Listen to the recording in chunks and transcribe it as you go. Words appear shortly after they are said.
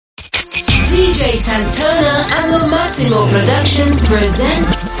DJ Santana and the Massimo Productions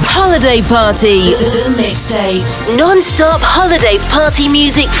presents Holiday Party, the mixtape. Non-stop holiday party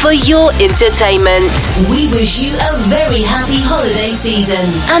music for your entertainment. We wish you a very happy holiday season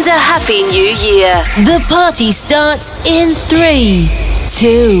and a happy new year. The party starts in 3,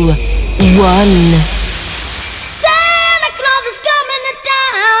 2, 1.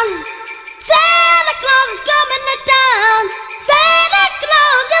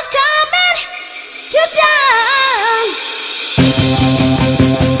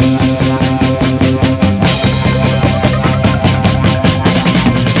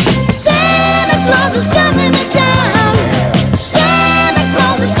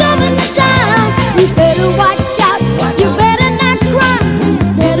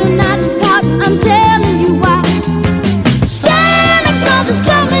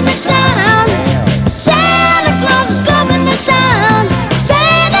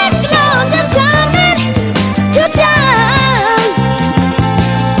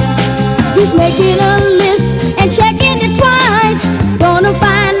 Making a list and checking it twice. Gonna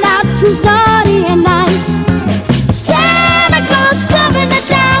find out who's naughty and nice. Santa Claus is coming to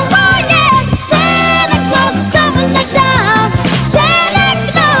town. Oh yeah, Santa Claus is coming to town. Santa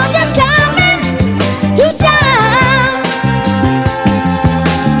Claus is coming to town.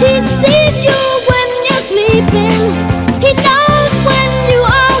 He sees you when you're sleeping. He knows when you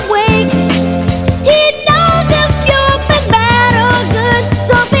are awake. He knows if you've been bad or good.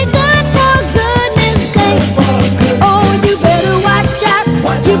 So be good. Oh, you better watch out.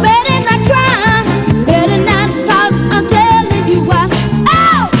 You better not cry. Better not pout. I'm telling you why.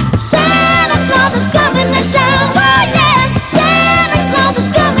 Oh, Santa Claus is coming to town. Oh yeah, Santa Claus is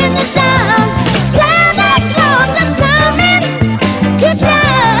coming to town. Santa Claus is coming to town.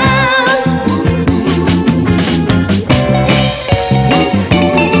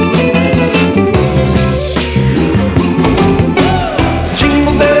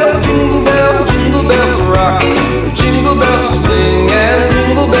 Jingle bell, jingle bell, jingle bell rock. Jingle bells swing and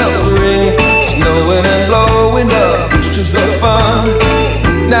jingle bells ring. Snowing and blowing up bushes of fun.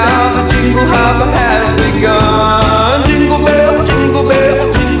 Now the jingle hop has begun. Jingle bell, jingle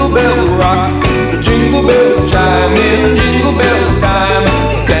bell, jingle bell rock. The jingle bells chime in jingle bells time.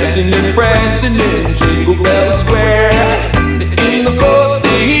 Dancing and prancing in Jingle Bell Square. In the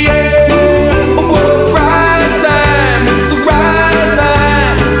frosty air. Oh, what a right time. It's the right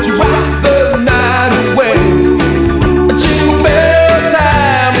time to rock the night away. Jingle bell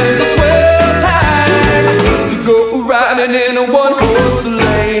time is a swell time to go riding in a one-horse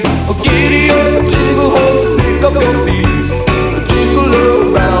sleigh. Oh, giddy up, jingle horse, pick up your feet, jingle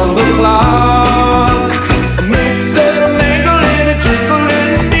around the clock. Mix and mingle in a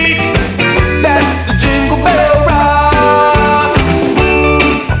jingling beat. That's the Jingle Bell Rock.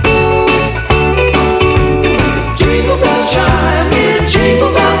 Jingle bells chime in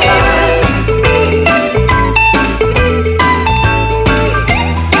jingle bell time.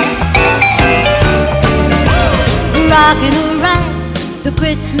 Rocking around the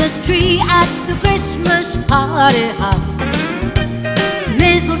Christmas tree at the Christmas party hop.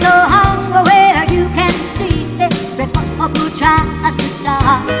 Mistletoe hung where you can see every couple tries to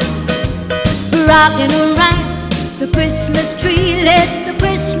stop. Rocking around the Christmas tree, let the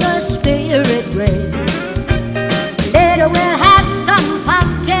Christmas spirit reign. Later we'll have some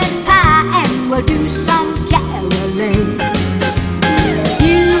pumpkin pie and we'll do some caroling.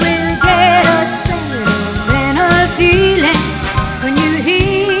 You will get a sentimental feeling when you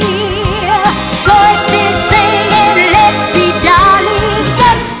hear voices singing, let's be jolly.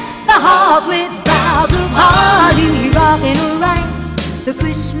 Get the halls with boughs of holly. Rocking around the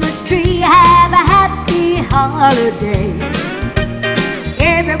Christmas tree, have a happy holiday.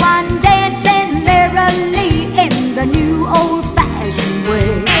 Everyone dancing merrily in the new old-fashioned way.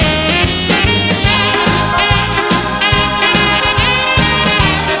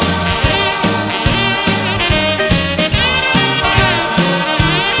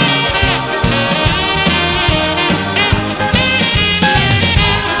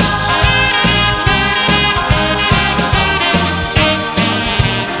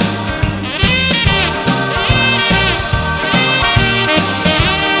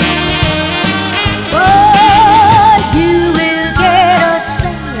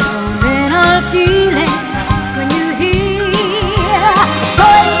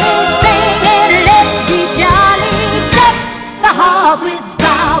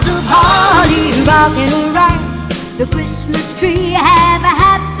 Rocking around the Christmas tree, have a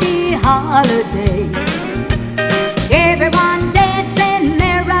happy holiday. Everyone dancing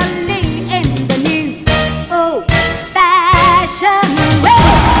merrily in the new old-fashioned way.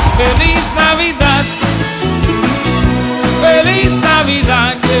 Feliz Navidad, feliz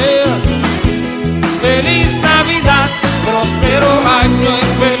Navidad, yeah. Feliz Navidad, próspero año y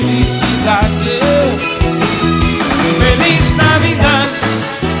felicidad, yeah. Feliz Navidad,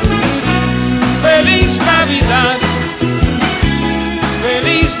 feliz Navidad,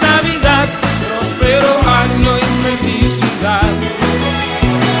 feliz Navidad, próspero año y felicidad.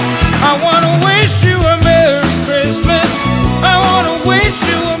 I wanna wish you a Merry Christmas. I wanna wish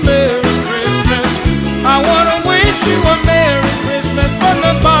you a Merry Christmas.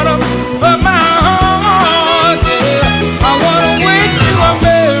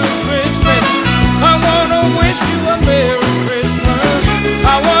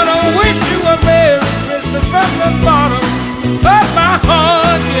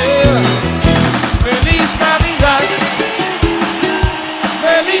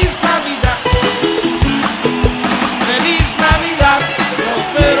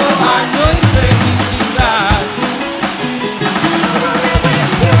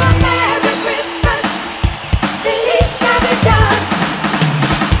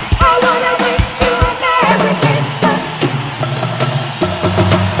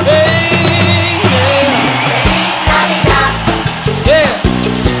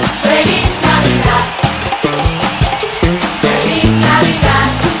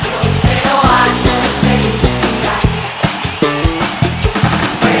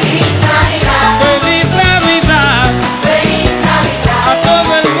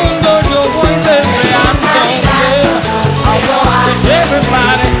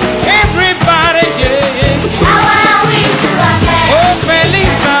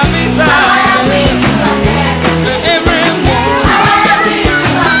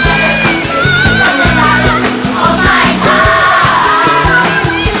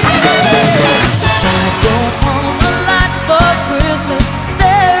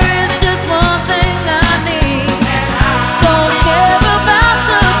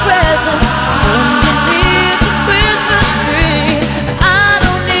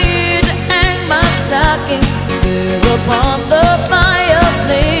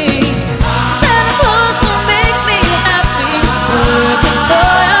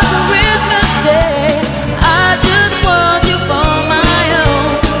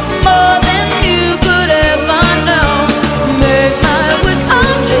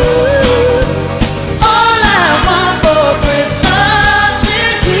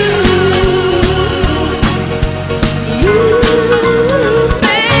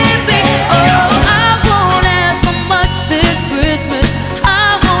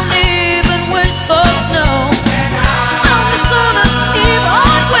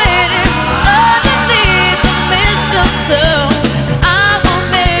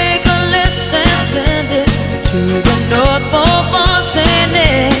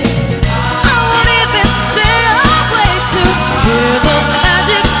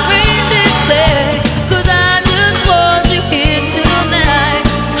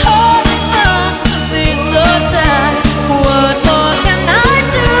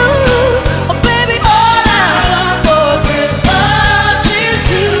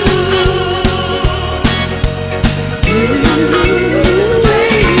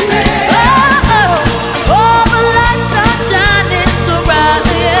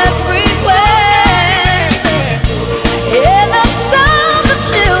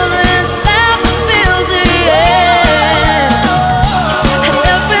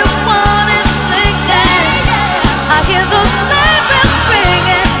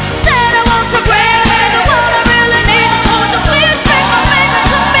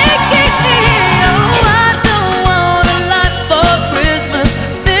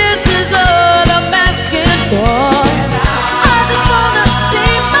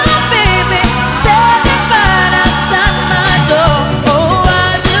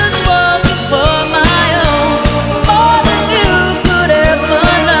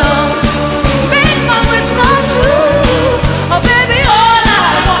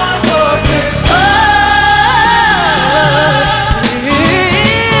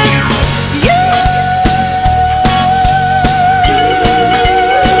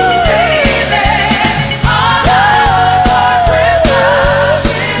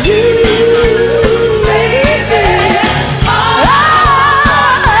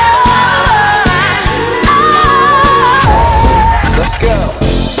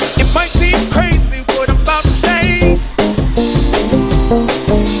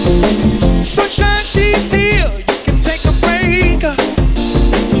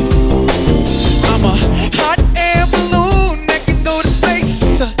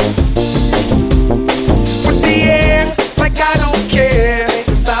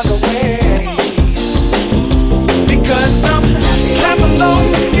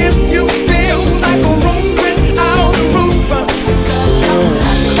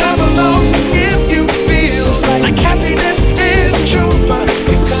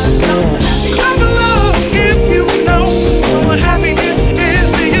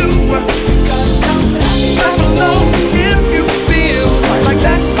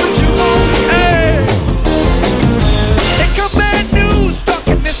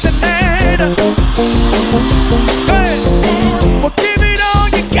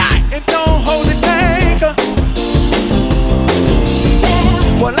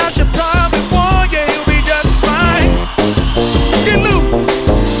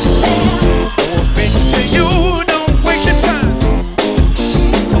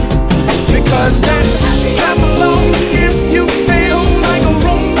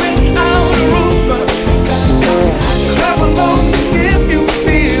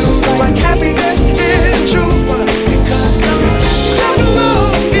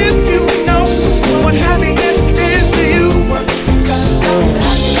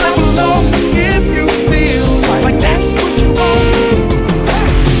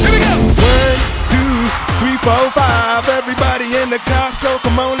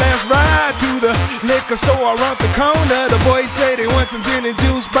 liquor store around the corner. The boys say they want some gin and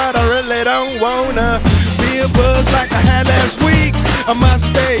juice, but I really don't wanna be a buzz like I had last week. I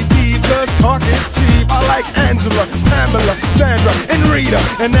must stay deep, cause talk is cheap. I like Angela, Pamela, Sandra, and Rita.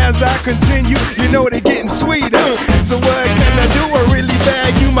 And as I continue, you know they're getting sweeter. So what can I do? I really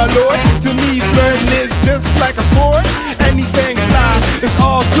bag you, my lord. To me, flirting is just like a sport. Anything fly, it's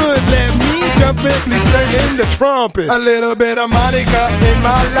all good. Let me jump in, please sing the trumpet. A little bit of Monica in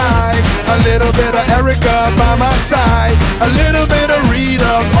my life, a little bit of Erica by my side, a little bit of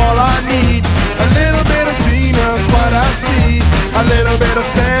Rita's all I need, a little bit of Tina's what I see, a little bit of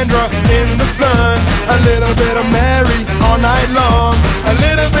Sandra in the sun, a little bit of Mary all night long, a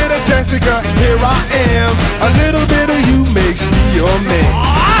little bit of Jessica, here I am, a little bit of you makes me your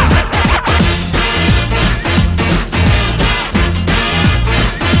man.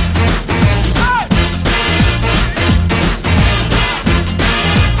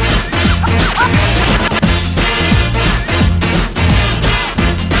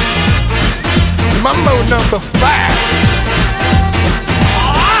 Mambo number 5.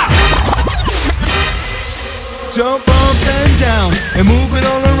 Jump up and down and move it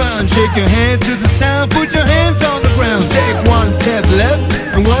all around. Shake your hand to the sound, put your hands on the ground. Take one step left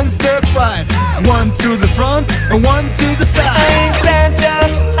and one step right, one to the front and one to the side. I ain't Santa,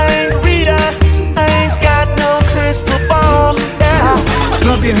 I ain't Rita, I ain't got no crystal ball. Yeah.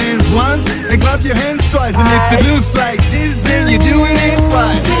 Clap your hands once and clap your hands twice. And if it looks like this, then you're doing it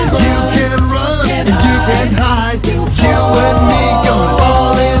right. You can run and you can hide. You and me gonna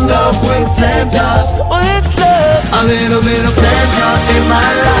fall in love with Santa. Let's love. A little bit of Santa in my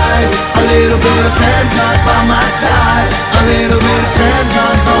life, a little bit of Santa by my side, a little bit of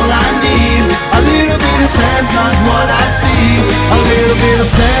Santa's all I need, a little bit of Santa's what I see, a little bit of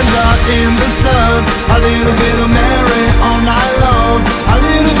Santa in the sun, a little bit of Mary all night long, a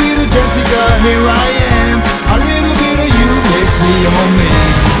little bit of Jessica, here I am, a little bit of you makes me your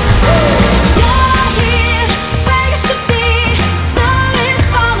man.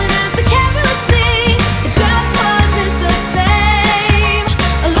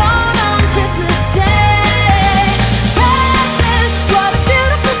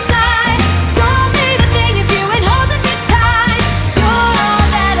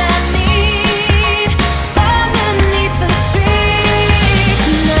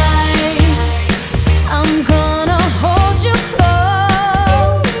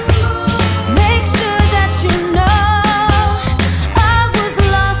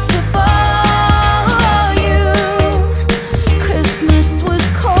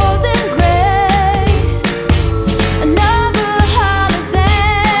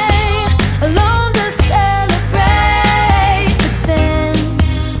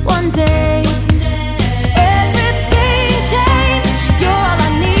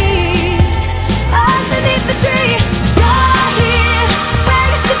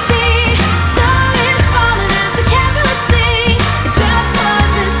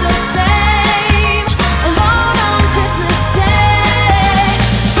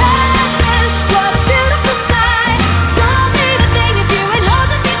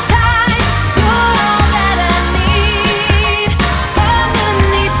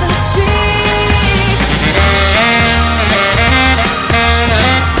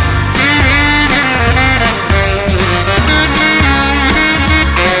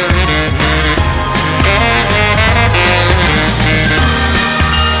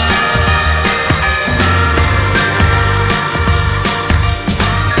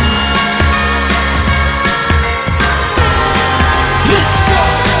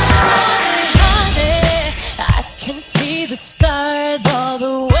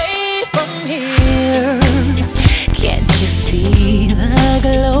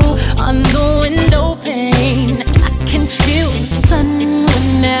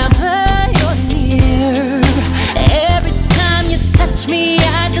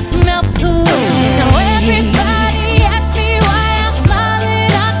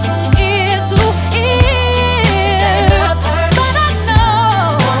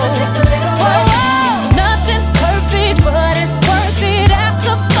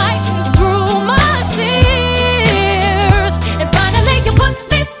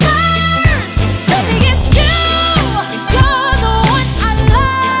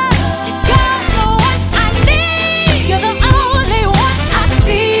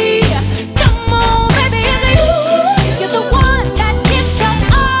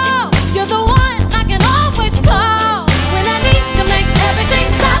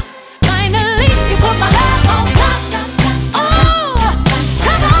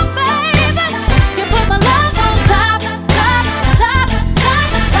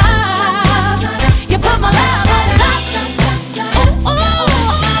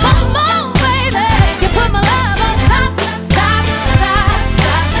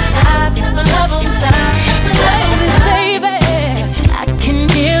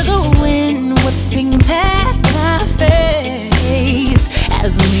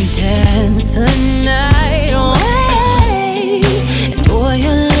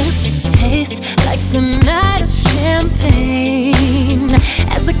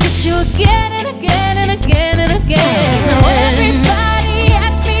 again and again and again and again. Now everybody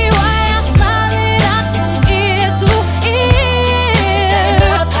asks me why I'm smiling out from ear to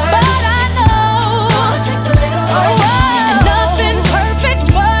ear, but I know nothing's perfect,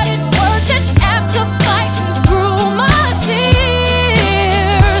 but it's worth it after fighting through my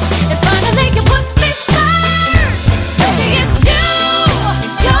tears. And finally you put me first, baby, it's you.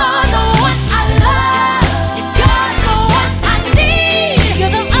 You're the one I love. You're the one I need. You're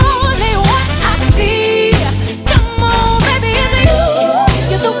the only one I see. Come on, baby, it's you.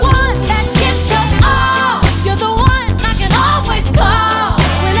 You're the one that gets your all. You're the one I can always call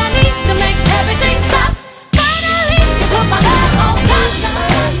when I need to make everything stop. Finally, you put my love on top.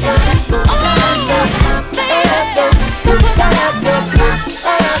 Oh, baby, you put my love on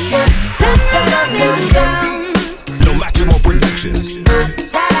top. Send your love down. No Maximo Productions.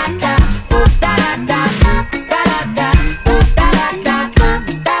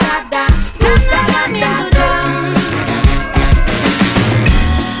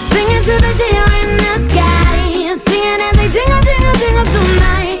 Singing to the deer in the sky, singing as they jingle, jingle, jingle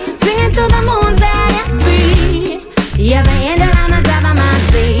tonight, singing to the moon, set it free. Yeah, the angel on the top of my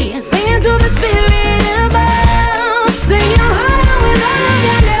tree, singing to the spirit above, sing your heart out with all of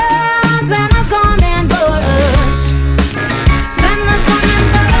your love. Santa's coming for us. Santa's coming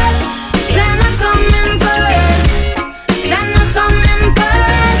for us. Santa's coming for us. Santa's coming for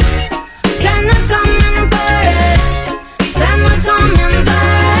us. Santa's coming for us. Santa's coming for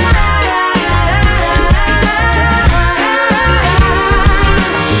us.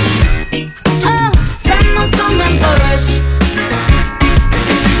 Oh, Santa's coming for us.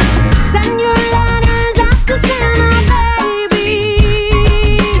 Send your letters out to Santa, baby.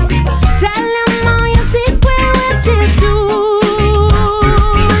 Tell him all your secret wishes too.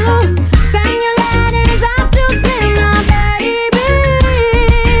 Send your letters out to Santa, baby.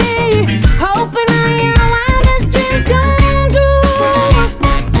 Hoping all your wildest dreams come true.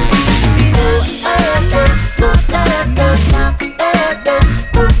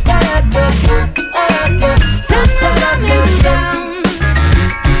 Santa's coming down.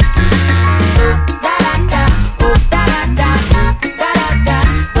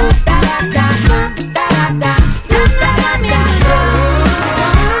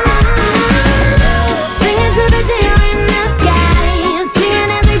 Singing to the deer in the sky, singing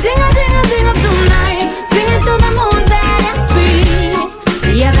as they jingle, jingle, jingle tonight, singing to the moon, set it free.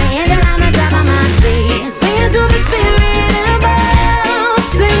 Yeah, the angel on the top of my tree, singing to the spirit above,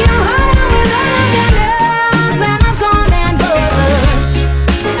 sing your heart out with all of your love. Santa's coming for us.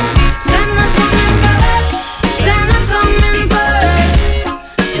 Santa's coming for us. Santa's coming for us.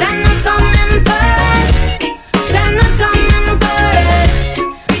 Santa's coming for us. Santa's coming for us.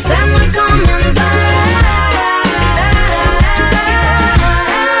 Santa's coming for us.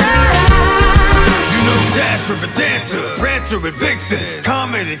 You know Dasher and Dancer, Prancer and Vixen,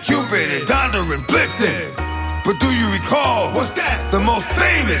 Comet and Cupid and Donner and Blitzen. But do you recall, what's that? The most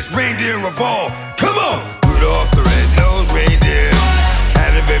famous reindeer of all. Come on! Rudolph the red-nosed reindeer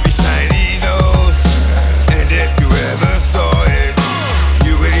had a very shiny nose. And if you ever saw it,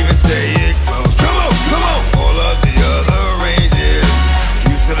 you would even say it glows. Come on, come on! All of the other reindeers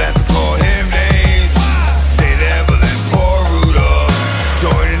used to have to call him names. They never let poor Rudolph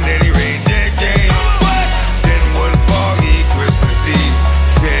join in any reindeer game. Then one foggy Christmas Eve,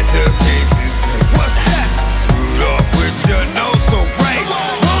 Santa came to say, what's that? Rudolph, with your nose so bright,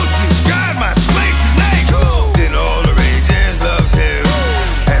 won't you guide my sleigh tonight? Then all the reindeers loved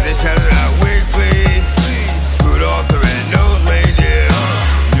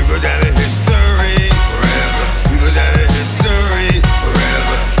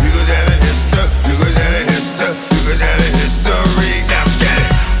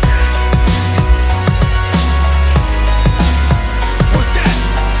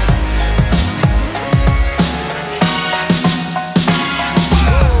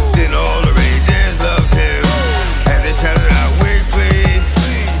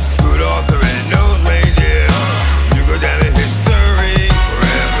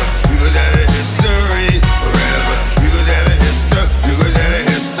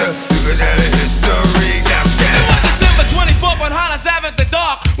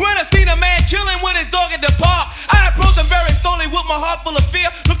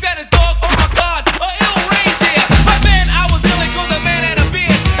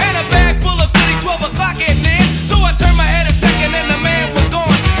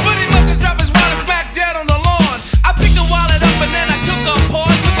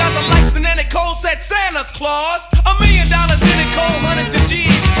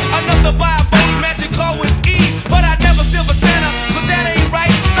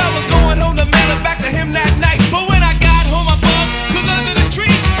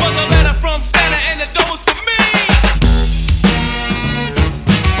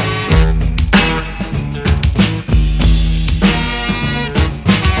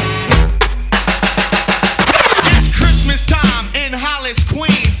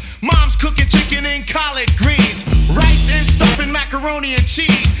macaroni and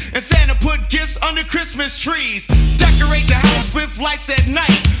cheese. And Santa put gifts under Christmas trees. Decorate the house with lights at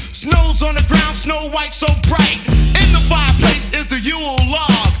night. Snow's on the ground, snow white so bright. In the fireplace is the Yule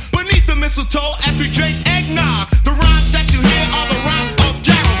log. Beneath the mistletoe as we drink eggnog. The rhymes that you hear are the rhymes of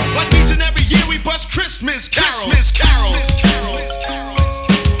carols. Like each and every year we bust Christmas carols. Christmas carols.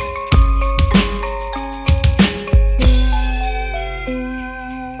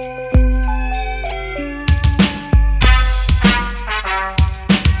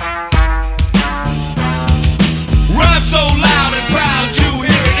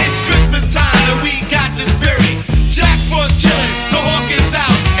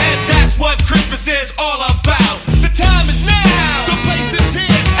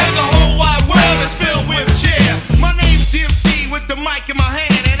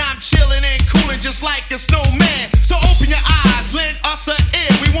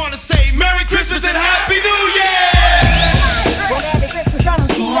 Merry Christmas and a happy New Year.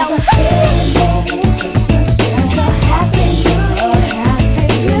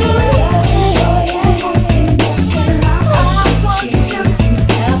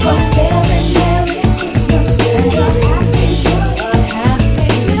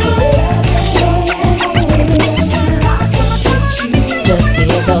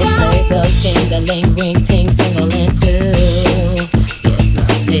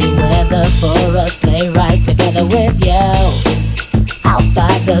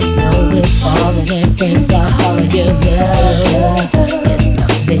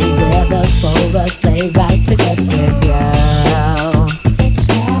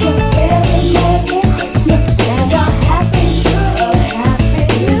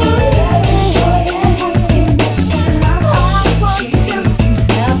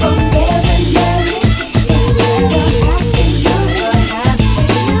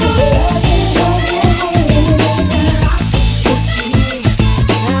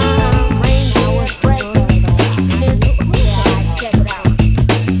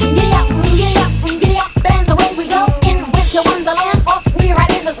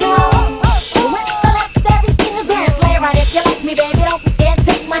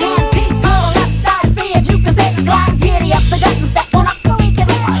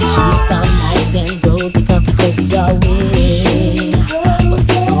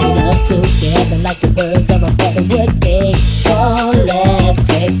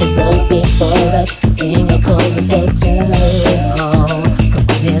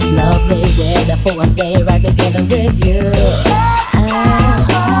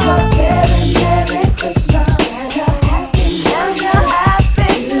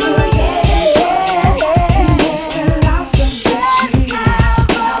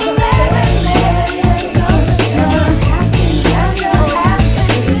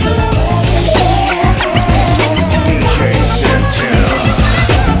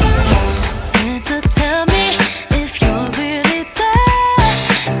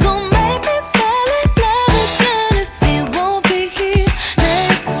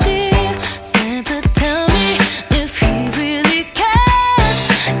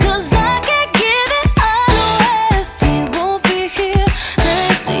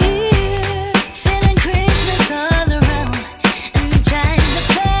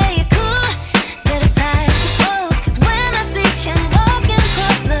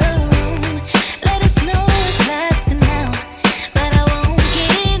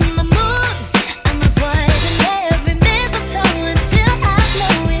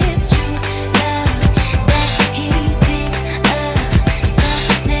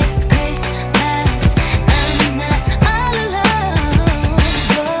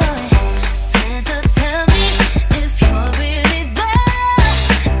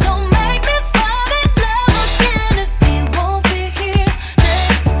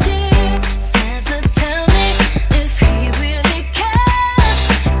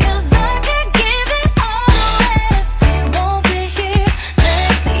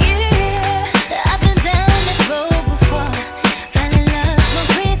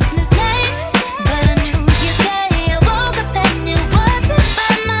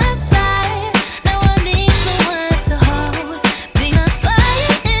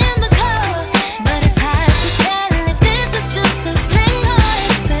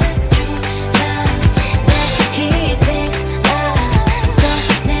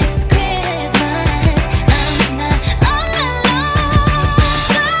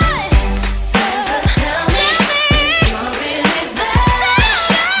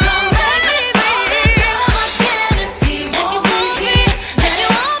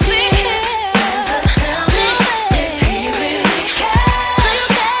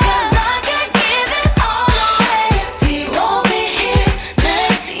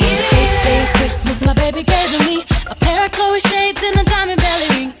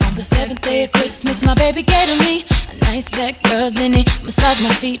 baby gave to me a nice back rub, then he massaged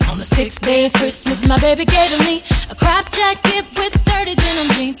my feet on the 6th day of Christmas. My baby gave to me a crop jacket with dirty denim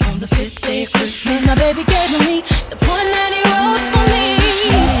jeans on the 5th day of Christmas. My baby gave to me the poem that he wrote for me.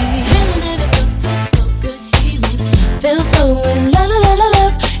 Feeling it, it feels so good, he makes me feel so in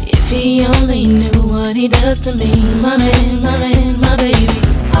love. If he only knew what he does to me, my man, my baby.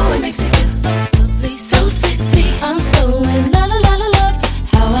 Oh, it makes me feel so lovely, so sexy. I'm so in love.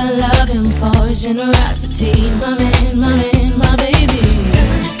 How I love him for his generosity, my man, my baby.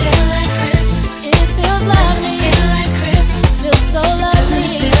 Doesn't it feel like Christmas? It feels lovely. Doesn't it feel like Christmas? Feels so lovely.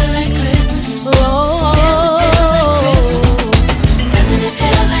 Doesn't it feel like Christmas? Oh, it feels like Christmas. Doesn't it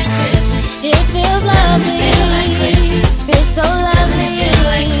feel like Christmas? It feels lovely. Doesn't it feel like Christmas? Feels so lovely. Doesn't it feel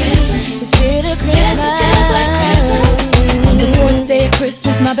like Christmas? The spirit of Christmas. Yes, it feels like Christmas. On the 4th day of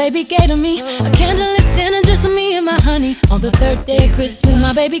Christmas, my baby gave to me a candlelit dinner just for me and my honey. On the 3rd day of Christmas,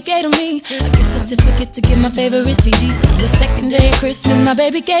 my baby gave to me a gift certificate to get my favorite CDs. On the 2nd day of Christmas, my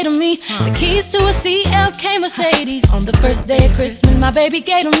baby gave to me the keys to a CLK Mercedes. On the 1st day of Christmas, my baby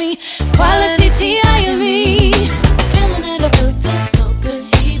gave to me quality T.I.M.E. Feeling it, it feels so good,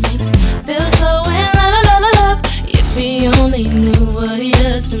 he makes me feel so in love. If he only knew what he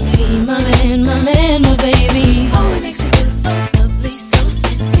does to me, my man, my baby. Oh, it makes me feel so lovely, so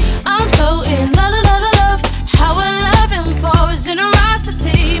sexy. I'm so in love. How I love him for his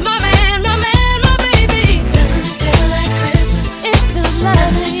generosity, my man, my baby. Doesn't it feel like Christmas? It feels lovely.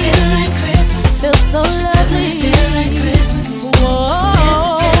 Doesn't it feel like Christmas? Feels so lovely. Doesn't it feel like Christmas? Whoa. Yes,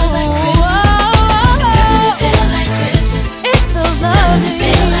 it feels like Christmas. Doesn't it feel like Christmas? It feels lovely. Doesn't it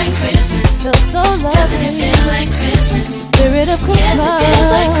feel like Christmas? Feels so lovely. Doesn't it feel like Christmas? The spirit of Christmas. Yes, it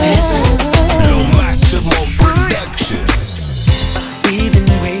feels like Christmas. No Maximo Production. We've been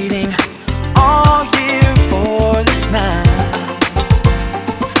waiting all year for this night,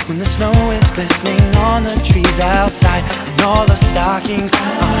 when the snow is glistening on the trees outside and all the stockings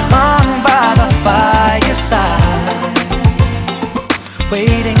are hung by the fireside,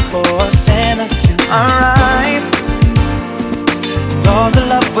 waiting for Santa to arrive, and all the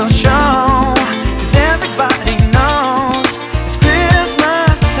love will show, 'cause everybody knows it's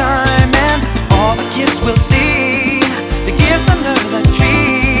Christmas time and all the kids will see the gifts under the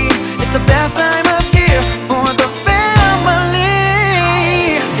tree. It's the best time of year for the family.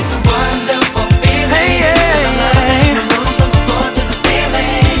 It's a wonderful feeling. Hey, yeah, yeah. The moon from the floor to the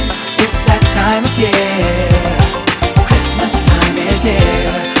ceiling. It's that time of year. Christmas time is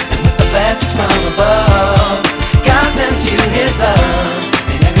here, and with the blessings from above, God sends you His love,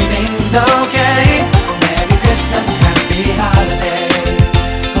 and everything's okay. Merry Christmas, happy holiday.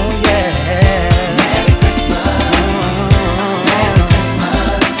 Oh yeah. Merry Christmas, Merry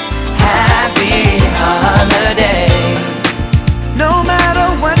Christmas, happy holiday. No matter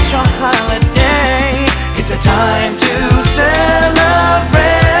what your holiday, it's a time to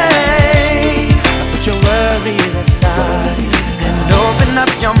celebrate. Put your worries aside and open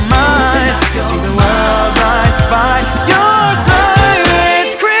up your mind. See the world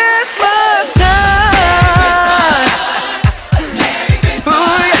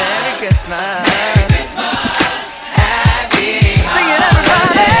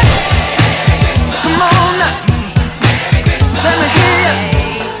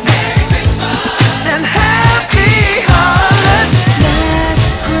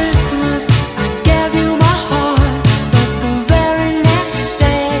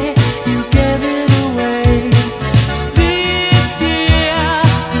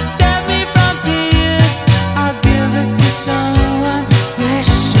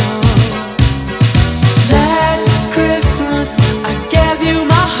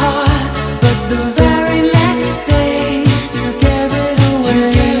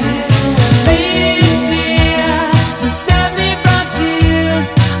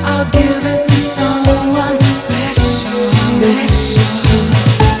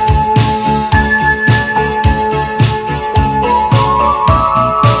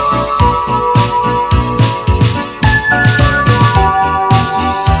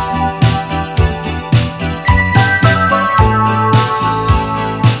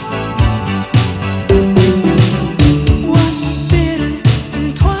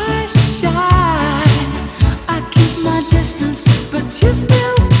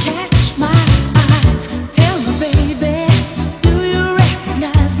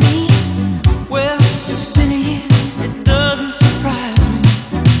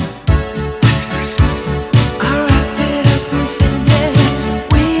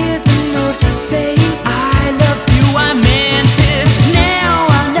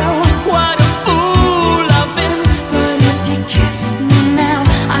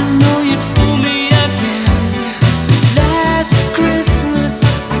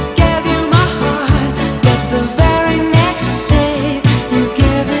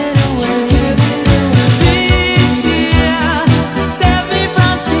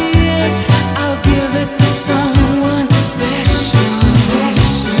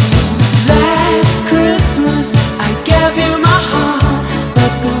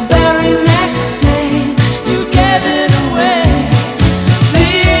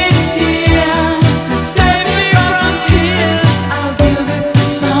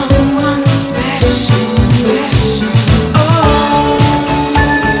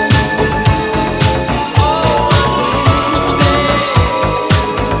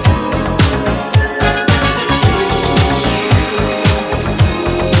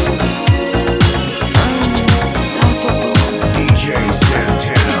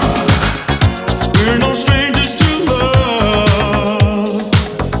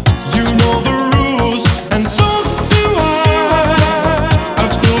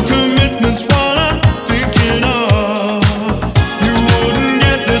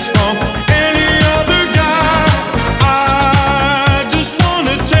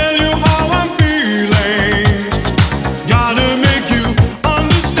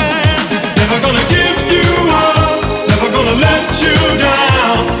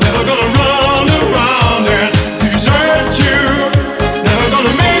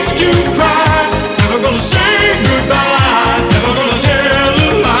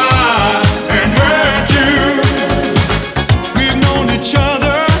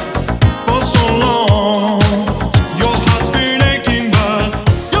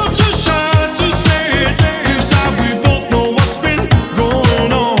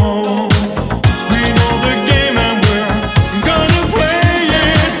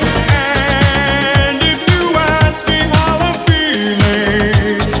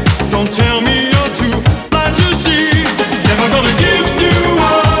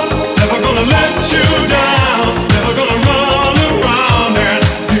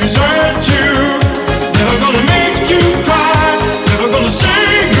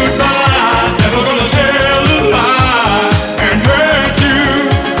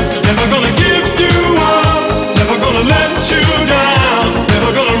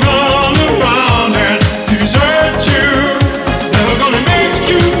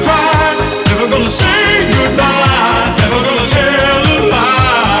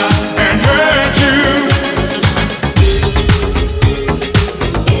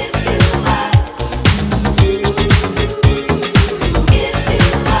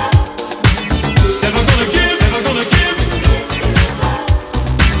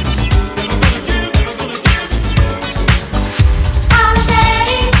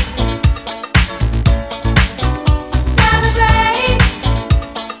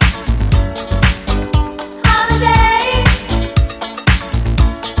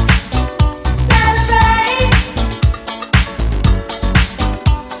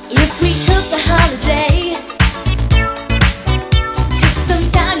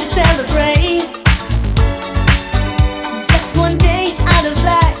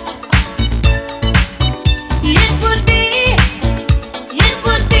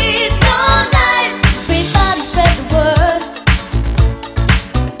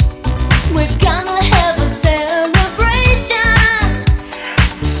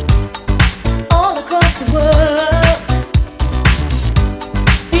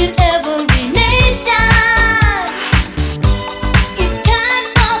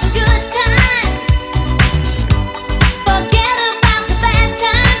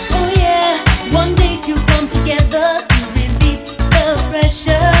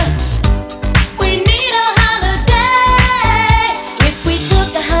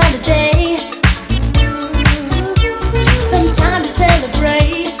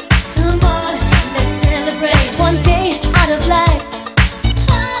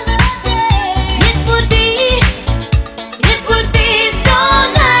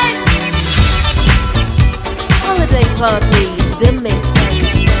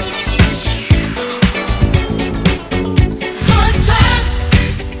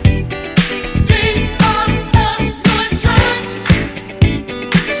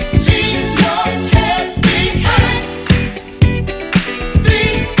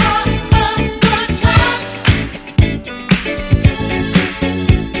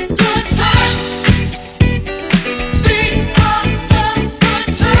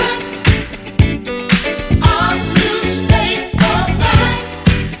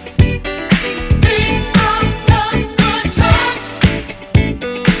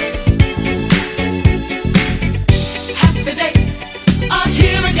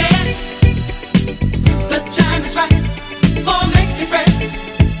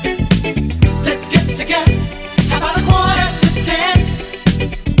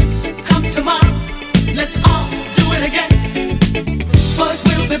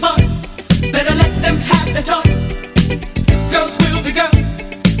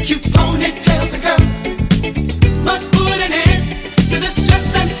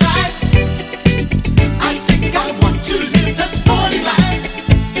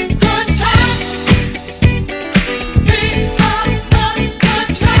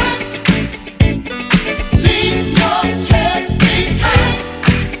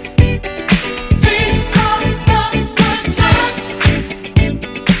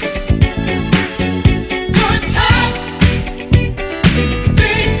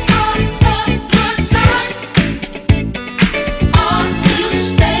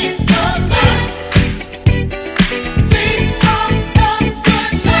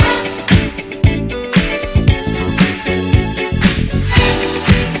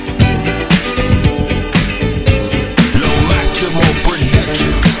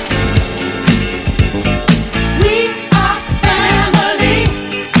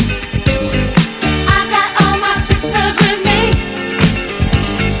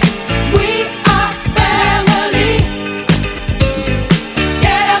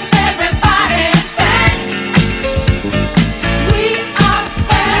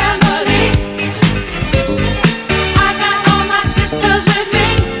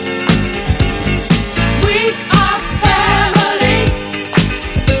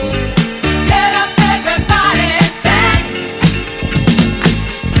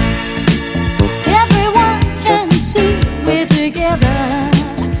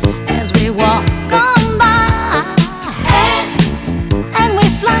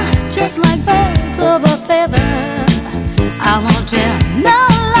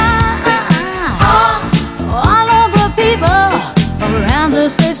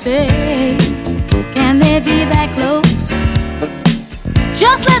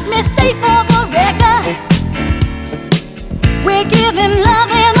Just let me state for the record, we're giving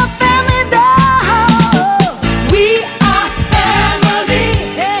love in a family dose. We are family.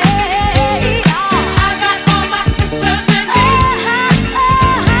 Hey, I got all my sisters with me.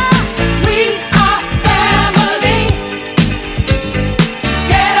 We are family.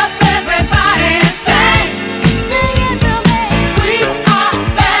 Get up, everybody, and sing. Sing it to me. We are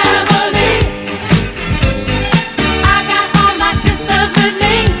family. I got all my sisters with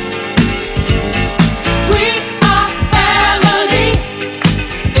me. We are family.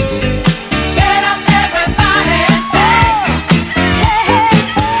 Get up, everybody, and sing.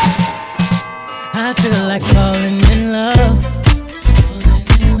 I feel like falling in love.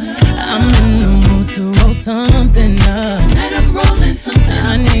 I'm in the mood to roll something up. Tonight I'm rolling something.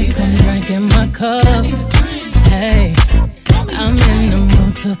 I need some drink in my cup. Hey, I'm in the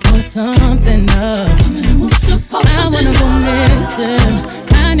mood to pour something up. I wanna go missing.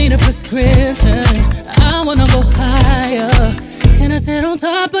 I need a prescription. I wanna go higher. Can I sit on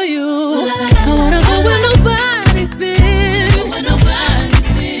top of you? I wanna go where nobody's been.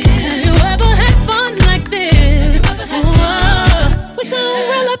 Have you ever had fun like this? We gon'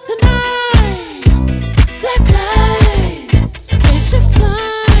 roll up tonight. Black lights, spaceships fly.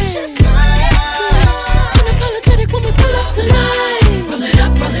 Unapologetic when we pull up tonight. Roll it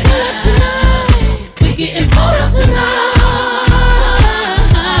up tonight. We getting pulled up tonight.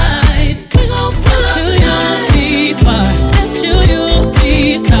 We gon' pull up tonight. You'll see fire. At you'll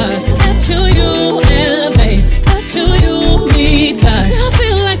see stars. At you'll elevate. At you'll meet God. 'Cause I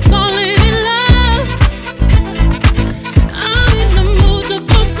feel like falling in love. I'm in the mood to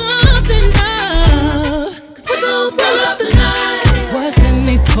pull something up. 'Cause we gon' pull up tonight. What's in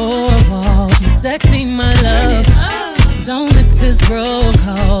these four walls? You sexy, my love. Don't miss this roll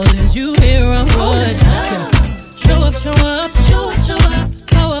call as you hear a word. Show up, show up, show up, show up.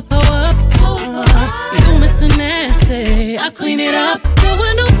 Go up, go up, go up. You Mr. Nasty, I clean it up. Go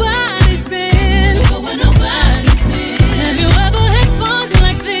where nobody's been. Have you ever had fun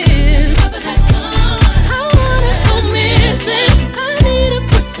like this? I wanna go missing. I need a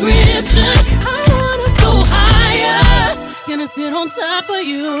prescription. I wanna go higher. Gonna sit on top of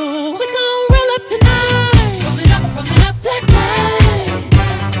you. We gon' roll up tonight. Roll it up, black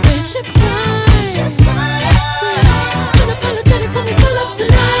lights. Spaceships fly. Unapologetic when we pull up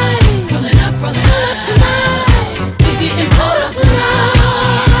tonight. Roll it up tonight. We getting pulled up tonight.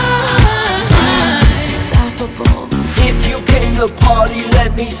 Unstoppable. If you came to party, let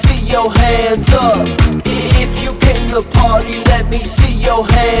me see your hands up. If you came to party, let me see your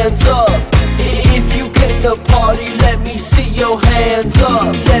hands up. If you came to party, let me see your hands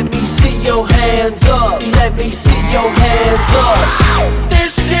up. Let me see your hands up. Let me see your hands up.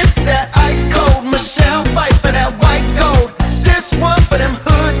 This shit, that ice cold. Michelle fight for that white gold. This one for them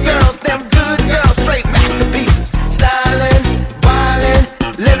hood girls, them good girls, straight masterpieces. Styling, wildin',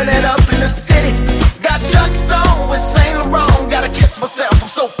 living it up in the city. Got Chuck's on with Saint Laurent. Gotta kiss myself, I'm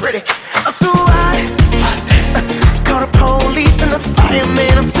so pretty. I'm too hot. Call the police and the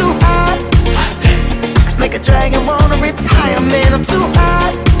fireman. I'm too hot. Make a dragon wanna retire, man. I'm too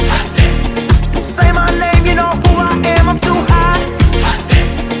hot. Say my name, you know who I am. I'm too hot.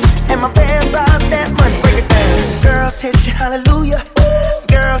 And my band bought that money. Break it down. Girls hit you, hallelujah.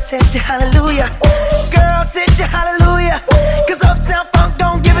 Girls hit you, hallelujah. Girls hit you, hallelujah. 'Cause Uptown Funk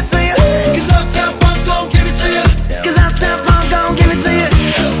don't give it to you. 'Cause Uptown Funk don't give it to you. 'Cause Uptown Funk don't give it to you.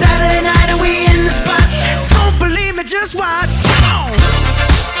 Saturday night and we in the spot. Don't believe me, just watch.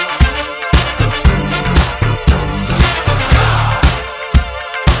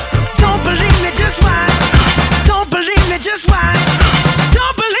 Don't believe me, just watch. Don't believe me, just watch.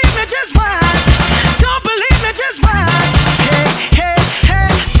 Don't believe me, just watch. Don't believe me, just watch. Hey, hey,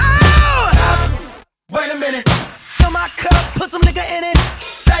 hey, oh! Stop. Wait a minute. Fill my cup, put some nigga in it.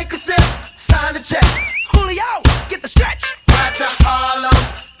 Take a sip, sign the check. Julio, get the stretch. Right to Harlem,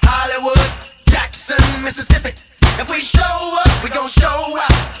 Hollywood, Jackson, Mississippi. If we show up, we gon' show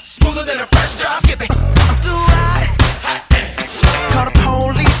out. Smoother than a fresh drop. Skip it. I'm too hot. Call the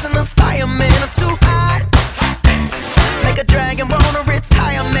police and the fireman. I'm too hot. Make a dragon wanna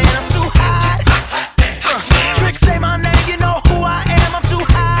retire, man. I'm too hot. Trick, say my name, you know who I am. I'm too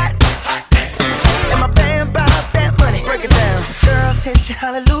hot. And my band bought that money. Break it down. Girls hit you,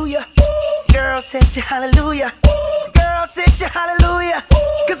 hallelujah. Girls hit you, hallelujah. Girls hit you, hallelujah.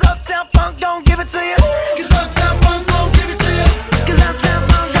 'Cause Uptown Funk don't give it to you. 'Cause Uptown Funk don't give it to you. 'Cause Uptown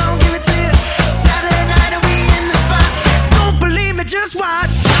Funk don't give it to you. Saturday night and we in the spot. Don't believe me, just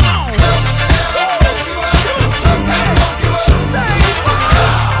watch.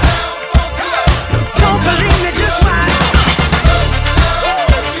 Don't believe me, just watch.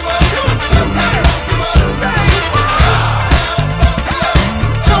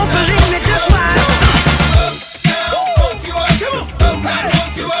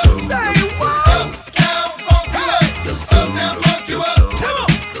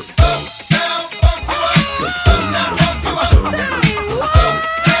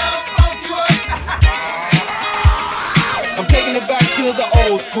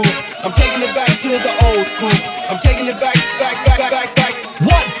 school. I'm taking it back to the old school. I'm taking it back. 1,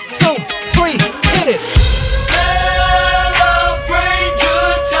 2, 3, hit it. Celebrate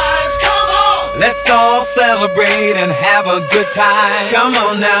good times, come on. Let's all celebrate and have a good time. Come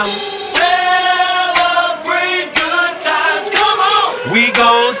on now. Celebrate good times, come on. We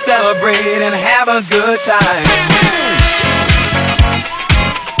gon' celebrate and have a good time.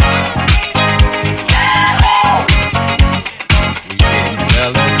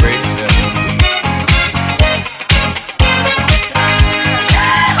 Celebration.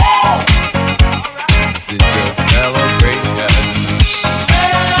 This is your celebration.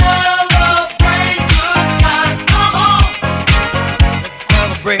 Celebrate good times, come on. Let's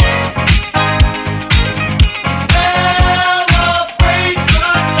celebrate. Celebrate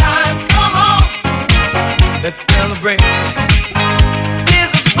good times, come on. Let's celebrate.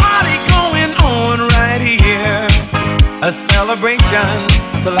 There's a party going on right here. A celebration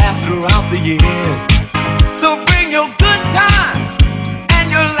to last throughout the years. So bring your good times and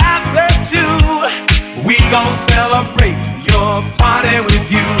your laughter too. We gon' celebrate your party with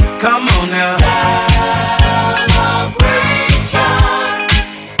you. Come on now. Celebration.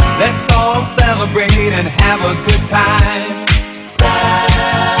 Let's all celebrate and have a good time. Celebration.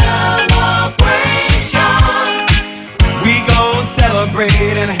 We gon'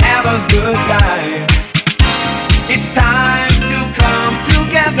 celebrate and have a good time. It's time to come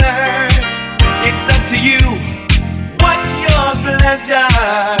together. It's up to you. What's your pleasure?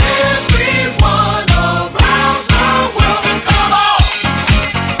 Everyone around the world, come on.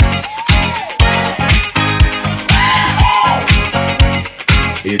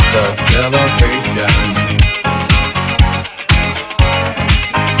 It's a celebration.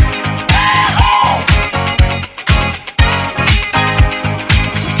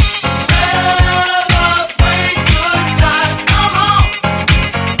 Celebrate good times, come on.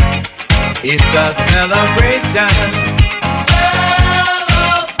 It's a celebration.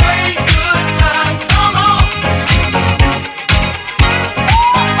 Celebrate good times, come on.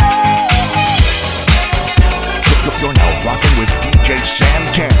 You're now rocking with DJ Sam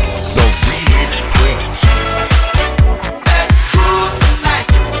Campbell, the Remix Prince. Let's groove tonight.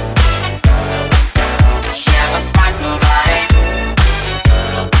 Share the spice of life.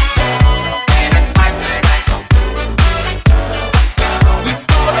 And it's my tonight. We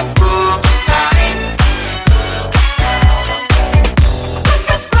gonna groove tonight.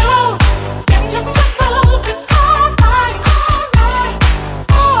 Let's groove. Get to move. It's alright, alright,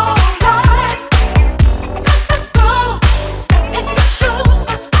 alright. Let's groove. Step in the shoes.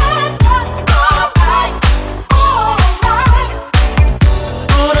 Let's stand up. Alright, alright.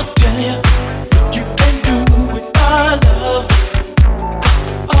 Gonna tell you what you can do with my love.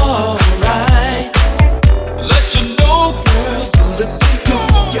 Alright. Let you know, girl, you're looking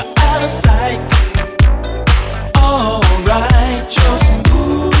good. You're out of sight. Alright, just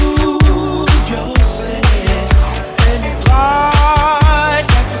move yourself and you glide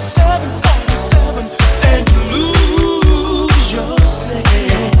like a 747 and you lose yourself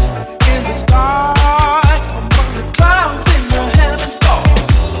in the sky among the clouds in your heaven thoughts.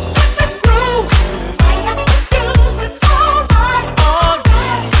 Let's groove. Right up the views. It's alright,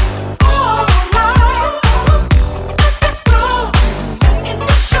 Alright, alright. Let's groove. Sit in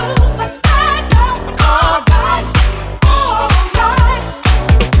the shoes. Let's stand up. Alright, alright.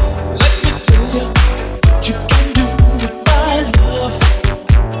 let me tell you what you can do with my love.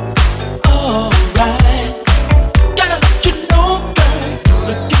 Alright, gotta let you know, girl, you're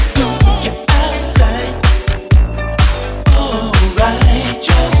looking good. You're out of sight. Alright,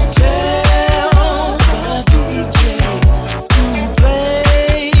 just tell the DJ to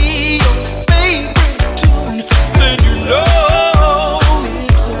play your favorite tune, then you know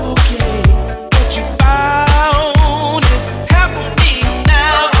it's okay. What you found is happening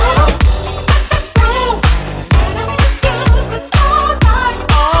now. Let's groove. Right up the views. It's alright,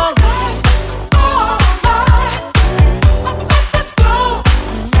 Alright, alright. Let's groove.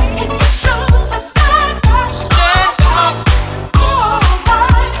 Sit in the shoes. Let's stand up. stand up.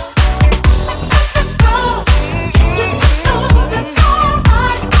 Alright. Let's groove. Get you to move. It's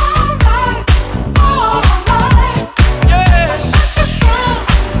alright, alright, alright. Yeah. Let's groove.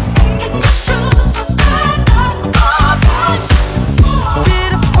 Sit in the shoes. Let's stand up. Alright, alright.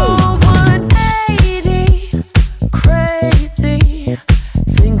 Did a full 180, crazy,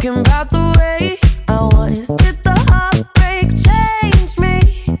 thinking about the way I was. Did the heartbreak change me?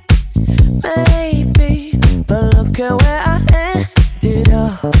 Maybe, but look at where I ended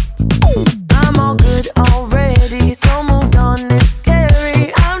up. I'm all good already, so moved on. It's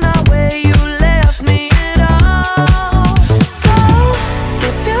scary. I'm not where you left me at all. So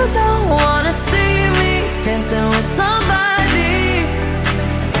if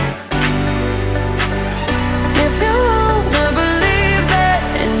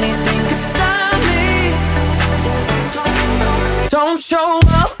show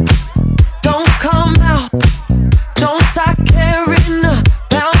up, don't come out, don't start caring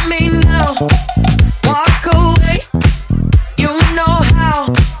about me now. Walk away, you know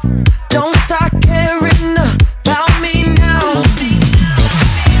how, don't start caring about me now.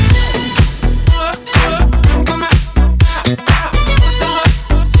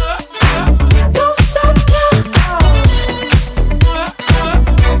 Don't stop now.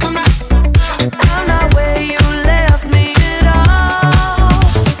 I'm not where you left me at all.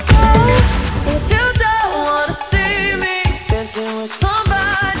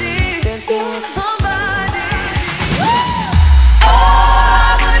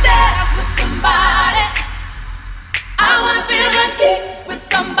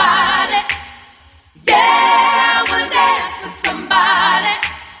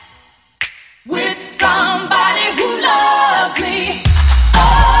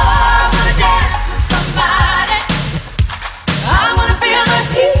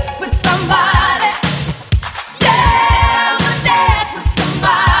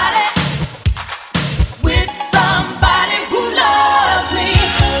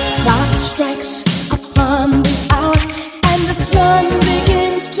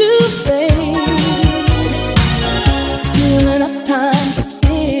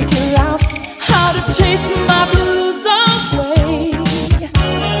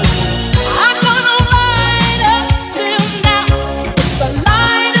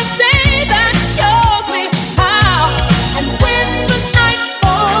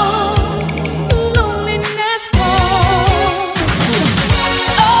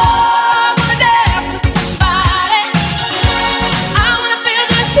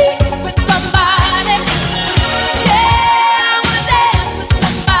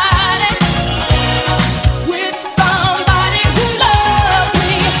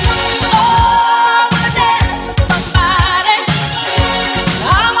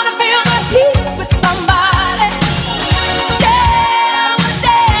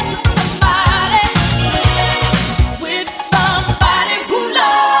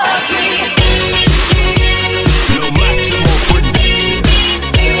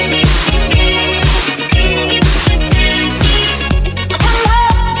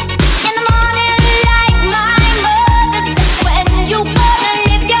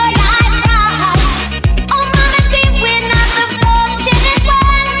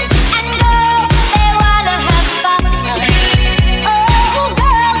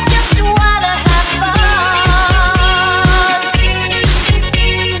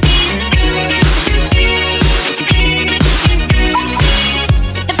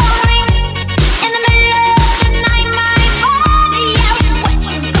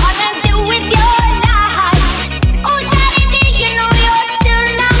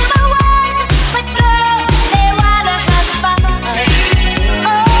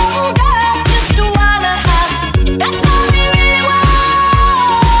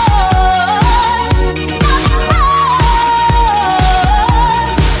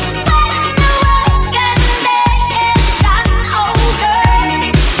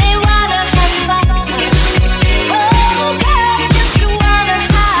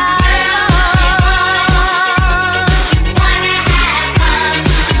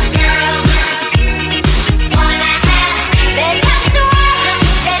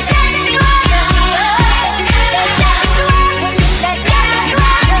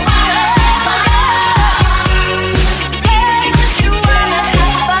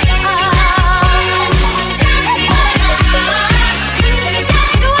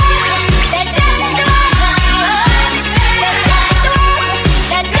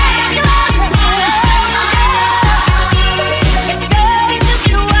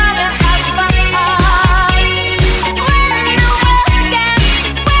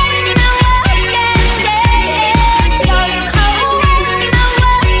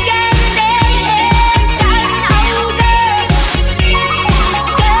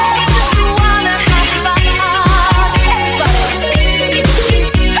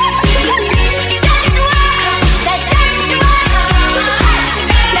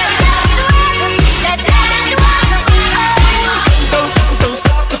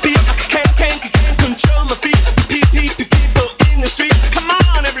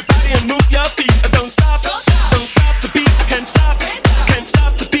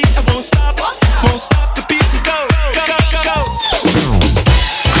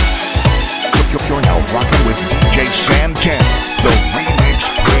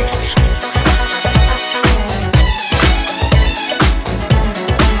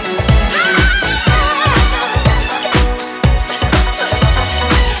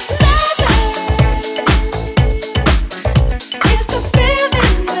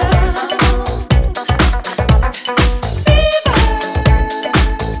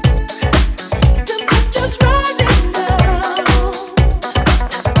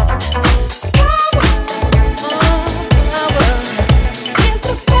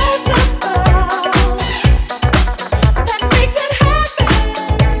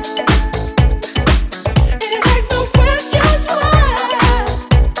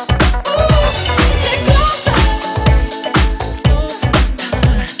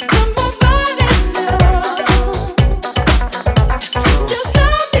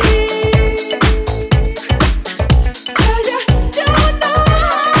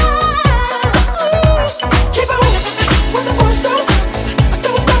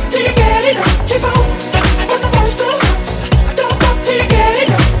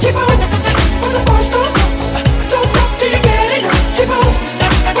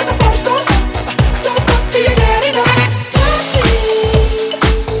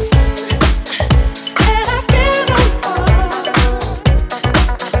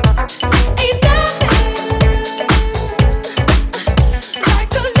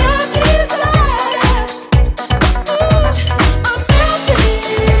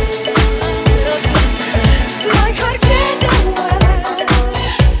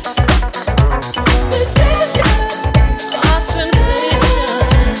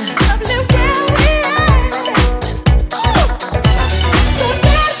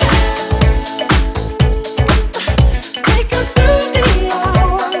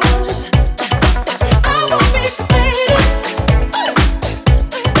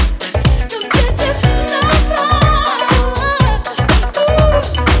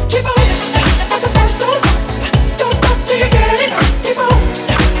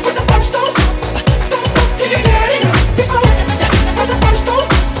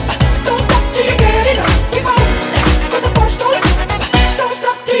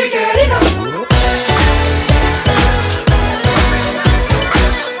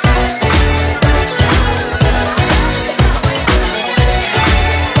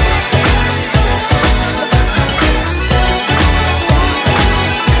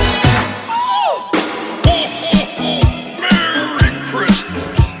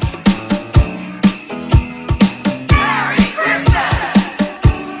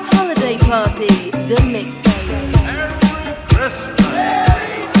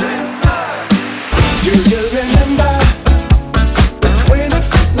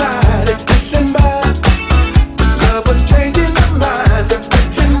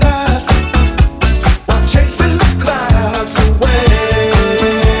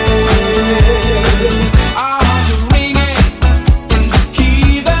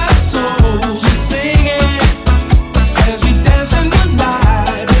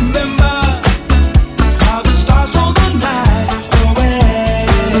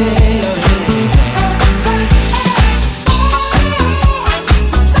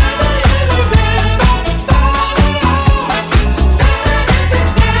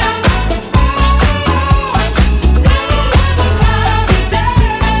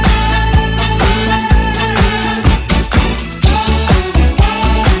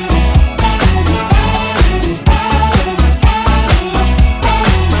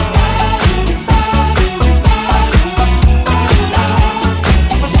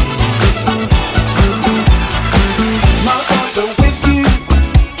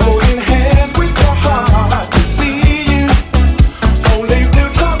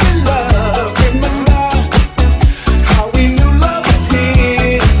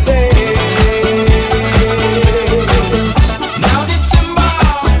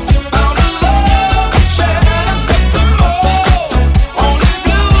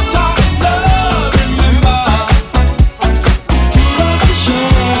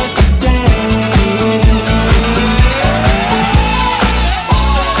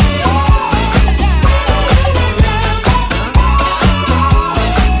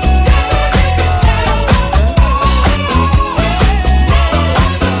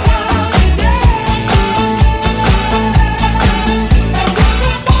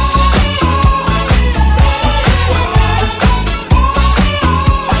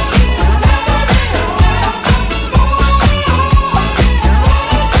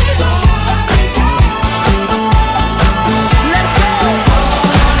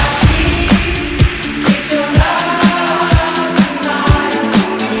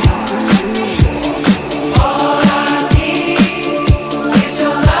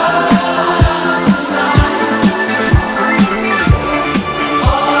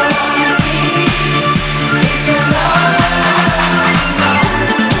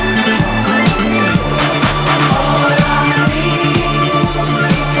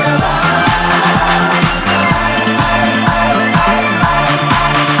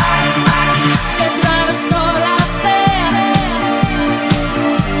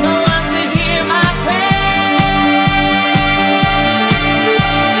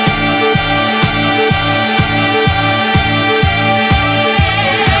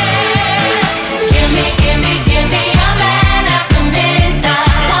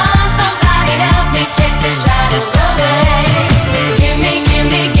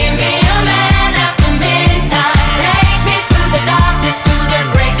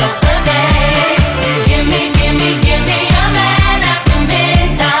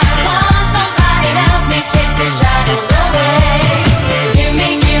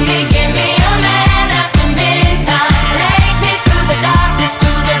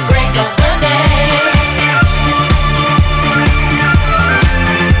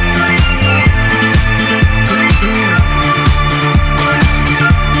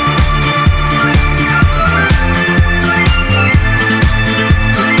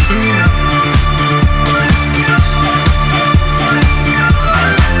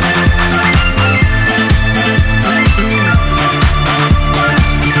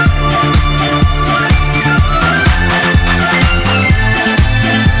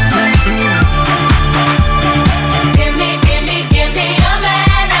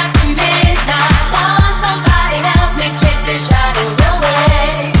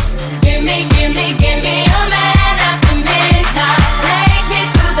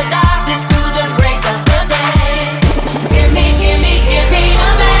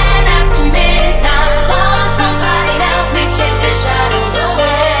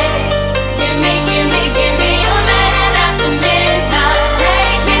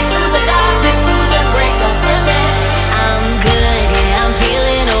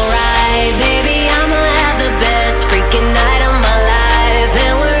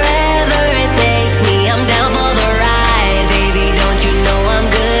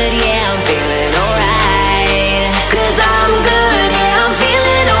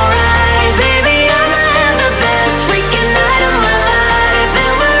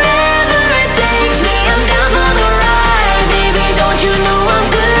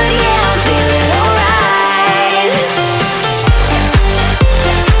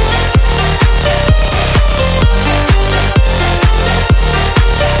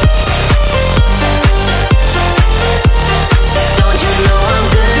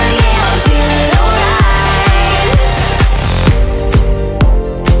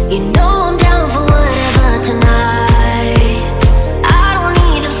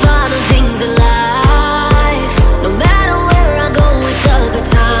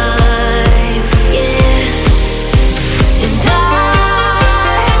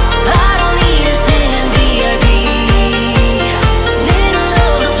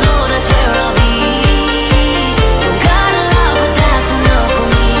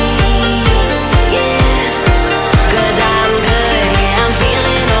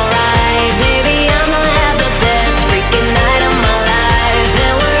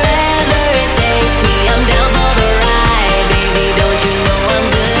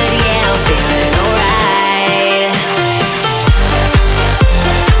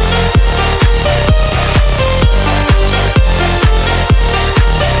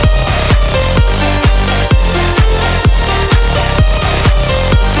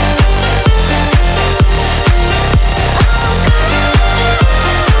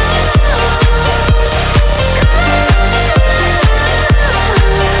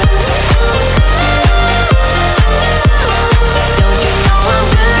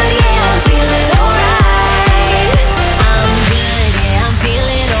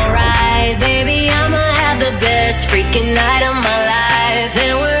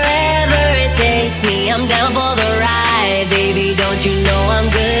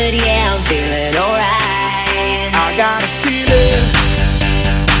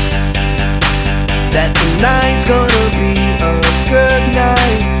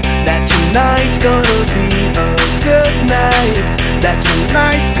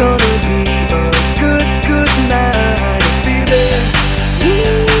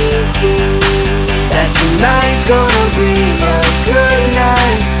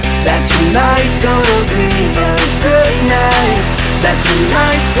 that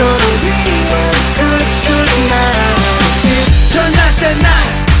tonight's gonna be a good, good night. Tonight's the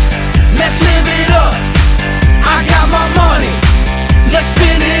night, let's live it up. I got my money, let's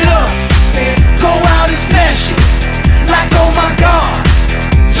spin it up. Go out and smash it, like oh my God.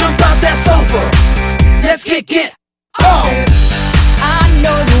 Jump out that sofa, let's kick it off. I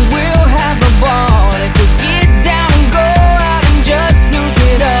know that we'll have a ball if we get down and go out and just lose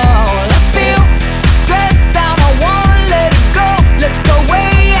it all. I feel stressed out, I wanna let it go. Let's go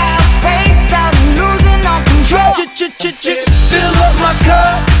way out, spaced out, and losing all control. Fill up my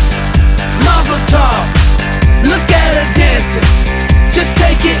cup, Mazel tov. Look at her dancing, just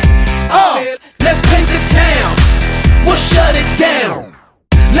take it off. Let's paint the town, we'll shut it down.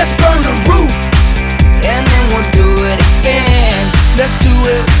 Let's burn the roof, and then we'll do it again. Let's do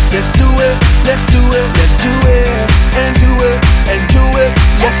it, let's do it, let's do it, let's do it, and do it, and do it.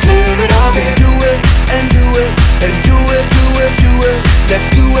 Let's live it up and do it, and do it, and do it, do it, do it. Let's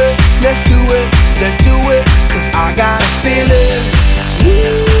do it, let's do it, let's do it. Cause I got a feeling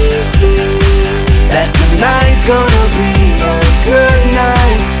that tonight's gonna be a good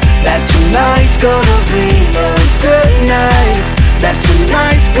night. That tonight's gonna be a good night. That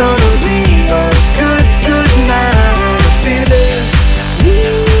tonight's gonna be a good, good night. I feel it.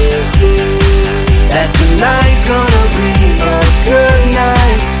 That tonight's gonna be a good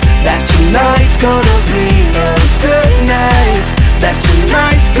night. That tonight's gonna be a good night. That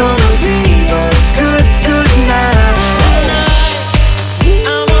tonight's gonna be a good, good night.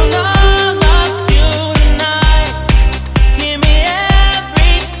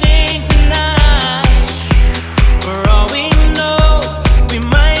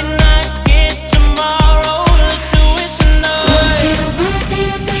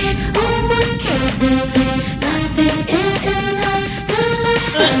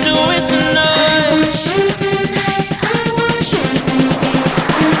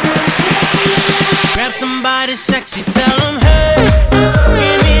 Somebody sexy, tell them, hey,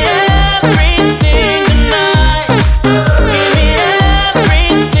 give me everything tonight. Give me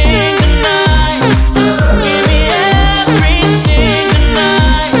everything tonight. Give me everything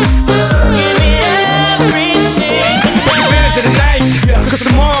tonight. Give me everything tonight. Take advantage of the night, cause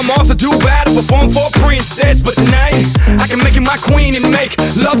tomorrow I'm off to Dubai to perform for a princess. But tonight, I can make you my queen and make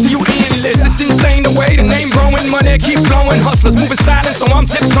love to you endless. It's insane the way the name growing, money keep flowing. Hustlers moving silent, so I'm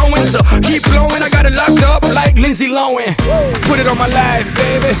tiptoeing. So keep blowing, I got it locked up like Lindsay Lohan. Put it on my life,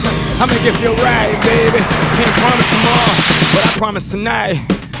 baby, I'm gonna give you a ride, baby. Can't promise tomorrow, but I promise tonight.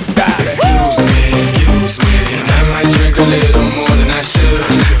 Excuse me, and I might drink a little more than I should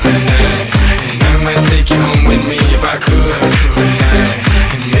tonight. And I might take you home with me if I could tonight.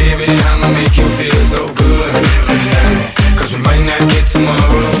 And baby, I'ma make you feel so good tonight. Cause we might not get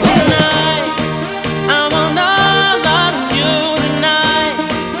tomorrow. Tonight, I want all of you tonight.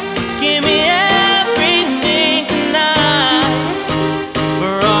 Give me everything tonight.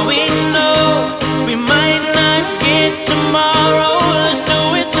 For all we know, we might not get tomorrow. Let's do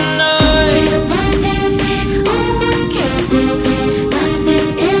it tonight.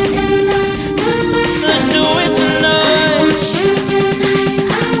 Let's do it tonight.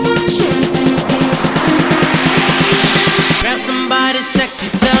 Grab somebody sexy,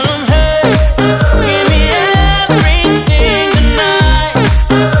 tell them, hey, give me everything tonight.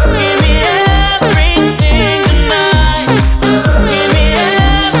 Give me everything tonight. Give me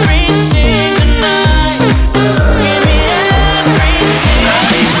everything tonight. Give me everything. I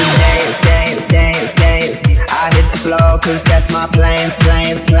hit the dance, dance, dance, dance. I hit the floor cause that's my plans,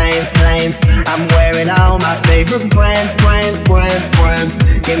 plans, plans, plans. I'm wearing all my favorite brands, brands, brands, brands.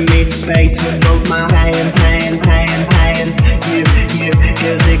 Give me some space with both my hands, hands, hands, hands. You,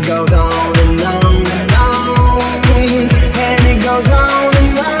 cause it goes on and on and on. And it goes on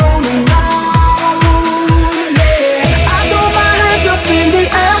and on and on. Yeah. I throw my hands up in the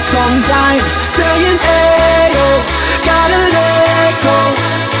air sometimes, saying, ayo, gotta let go.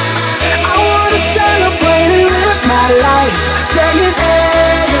 I wanna celebrate and live my life, saying,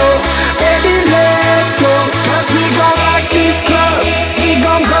 ayo, baby, let's go. Cause we gon' rock this club, we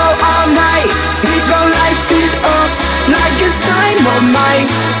gon' go all night. We gon' light it up like it's dynamite.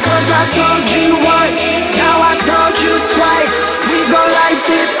 Cause I told you once, now I told you twice. We gon' light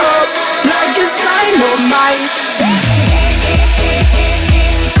it up like it's dynamite.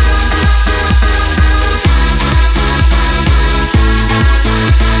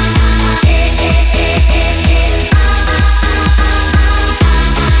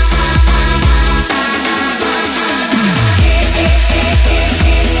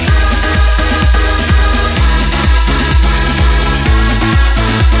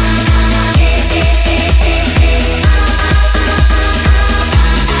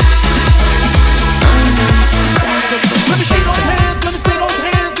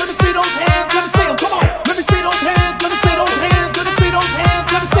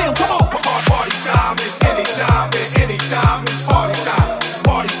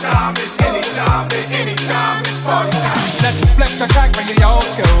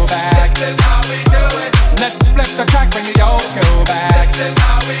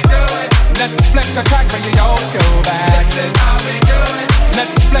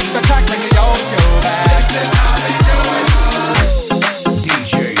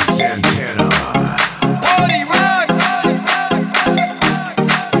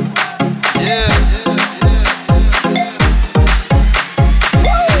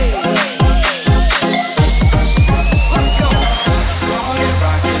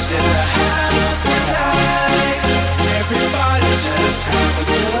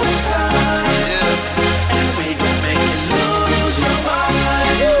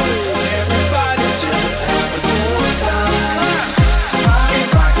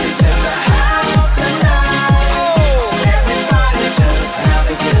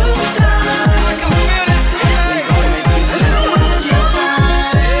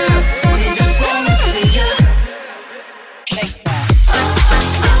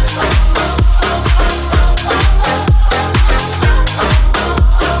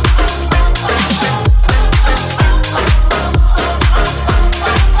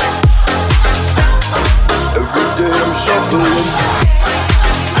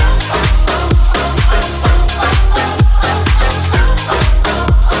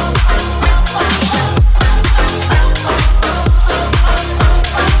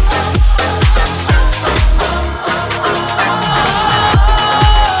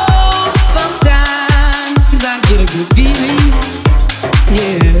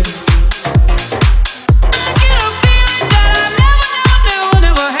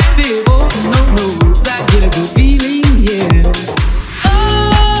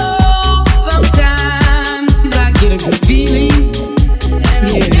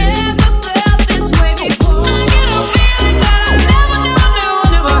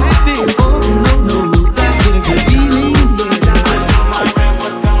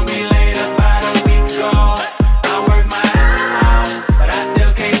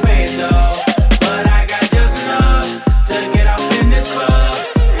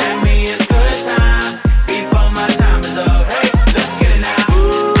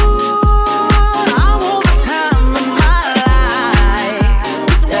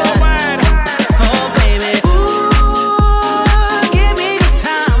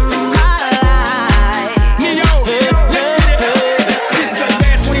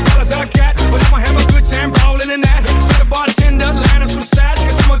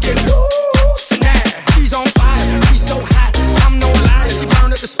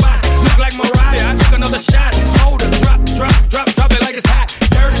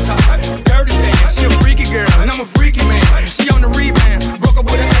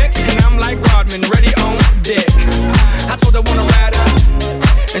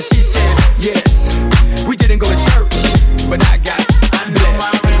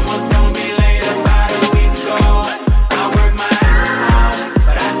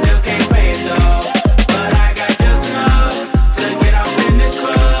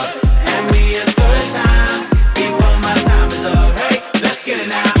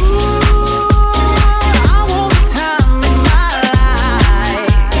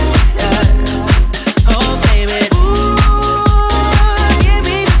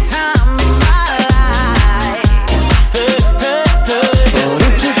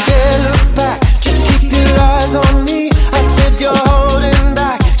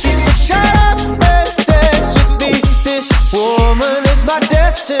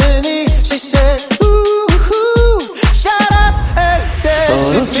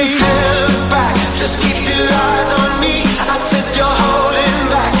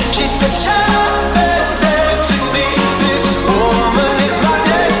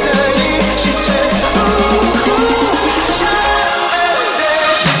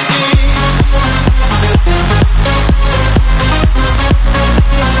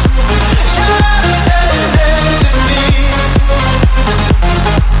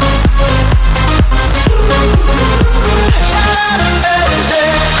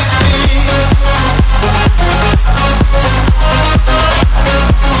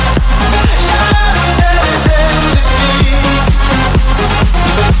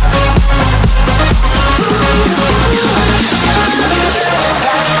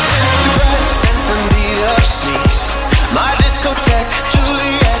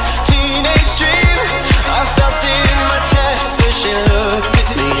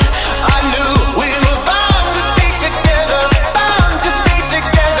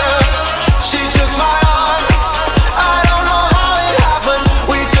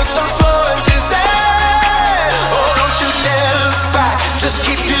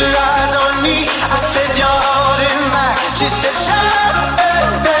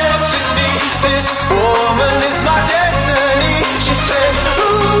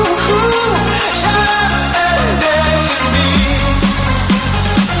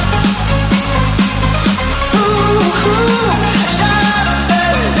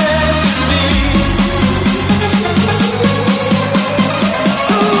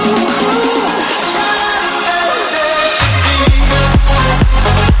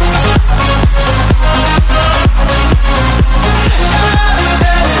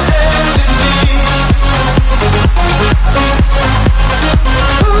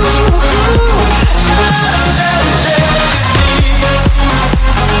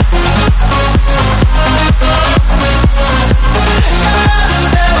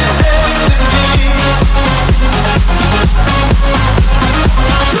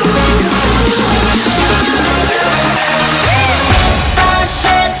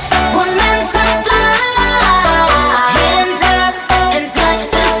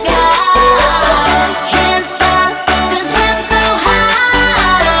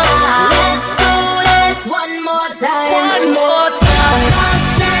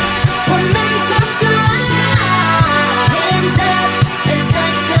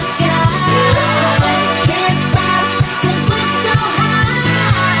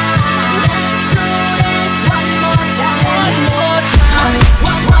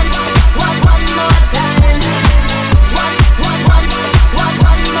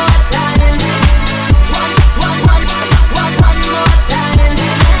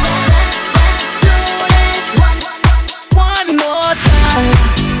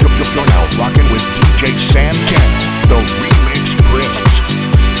 Jacob, you're now rocking with DJ Santana, the Remix Prince.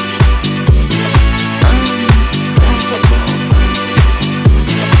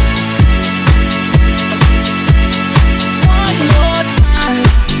 One more time.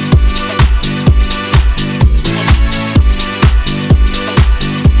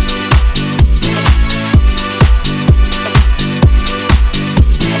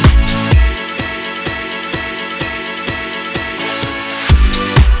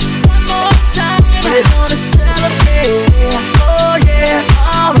 We're gonna celebrate, oh yeah,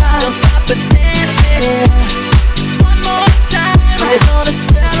 alright, don't stop the dancing. One more time, we're gonna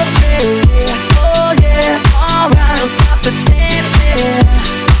celebrate, oh yeah, alright, don't stop the dancing.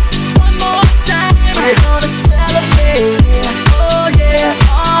 One more time, we're gonna celebrate, oh yeah,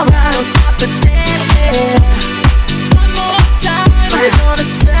 alright, don't stop the dancing. One more time, we're gonna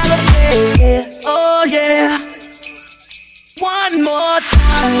celebrate, oh yeah. One more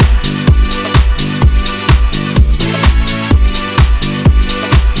time.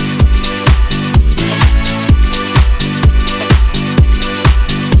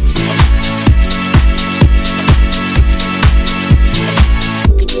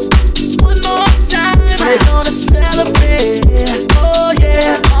 We're gonna celebrate, oh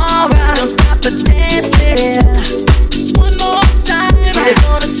yeah, alright, don't stop the dancing. One more time, we're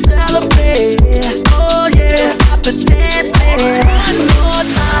gonna celebrate, oh yeah, stop the dancing. One more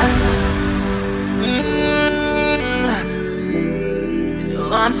time. You know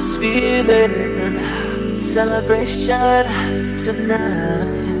I'm just feeling celebration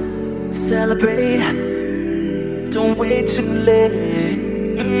tonight. Celebrate, don't wait too late.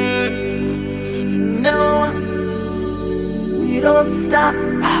 No, we don't stop.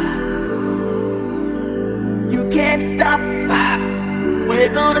 You can't stop. We're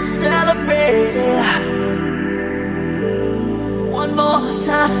gonna celebrate one more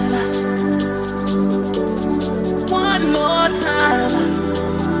time. One more time.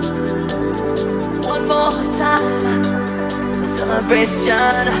 One more time.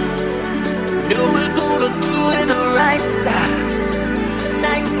 Celebration. No, we're gonna do it right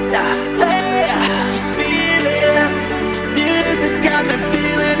tonight. Hey, just feeling. Music's got me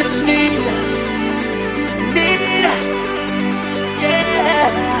feeling the need. Yeah.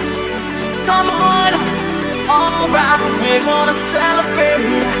 Come on. Alright, we're gonna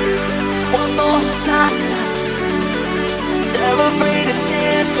celebrate one more time. Celebrate and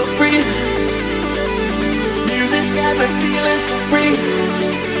dance so free. Music's got me feeling so free.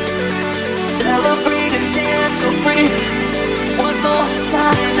 Celebrate and dance so free. One more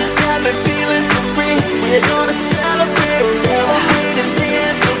time, this got me feeling so free. We're gonna celebrate and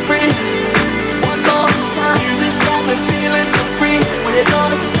dance so free. One more time, this got me feeling so free. We're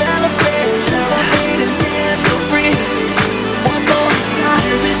gonna celebrate and dance so free. One more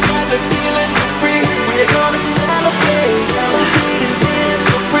time, this got me feeling so free. We're gonna celebrate and dance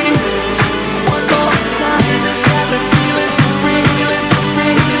so free. One more time, this got me feeling so free, feeling so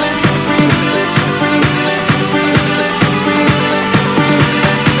free, feeling so free, feeling so free, feeling so free, feeling so free.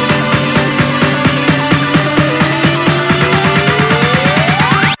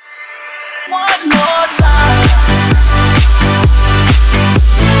 One more time.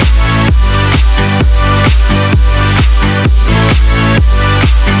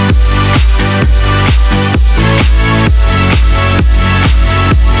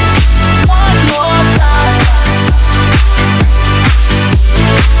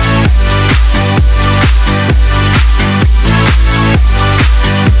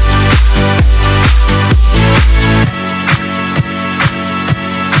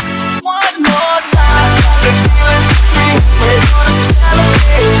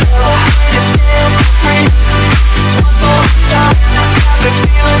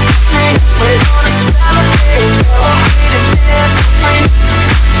 Feeling